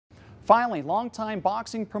Finally, longtime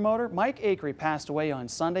boxing promoter Mike Acri passed away on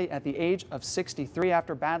Sunday at the age of 63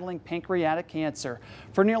 after battling pancreatic cancer.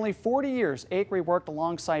 For nearly 40 years, Acri worked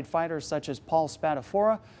alongside fighters such as Paul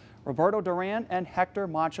Spadafora, Roberto Duran, and Hector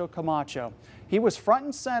Macho Camacho. He was front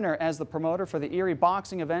and center as the promoter for the Erie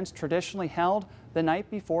boxing events traditionally held the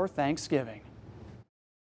night before Thanksgiving.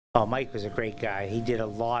 Oh, Mike was a great guy. He did a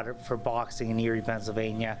lot for boxing in Erie,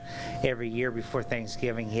 Pennsylvania. Every year before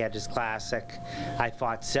Thanksgiving, he had his classic. I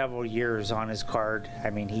fought several years on his card. I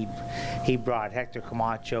mean, he brought Hector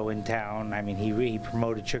Camacho in town. I mean, he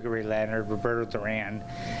promoted Sugar Ray Leonard, Roberto Duran.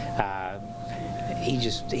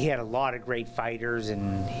 He had a lot of great fighters,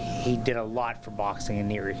 and he did a lot for boxing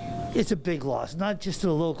in Erie. It's a big loss, not just to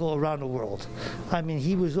the local, around the world. I mean,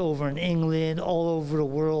 he was over in England, all over the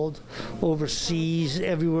world, overseas,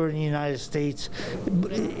 everywhere in the United States.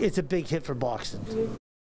 It's a big hit for boxing.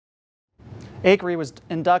 Acri was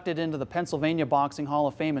inducted into the Pennsylvania Boxing Hall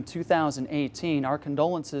of Fame in 2018. Our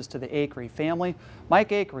condolences to the Acri family.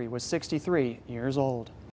 Mike Acri was 63 years old.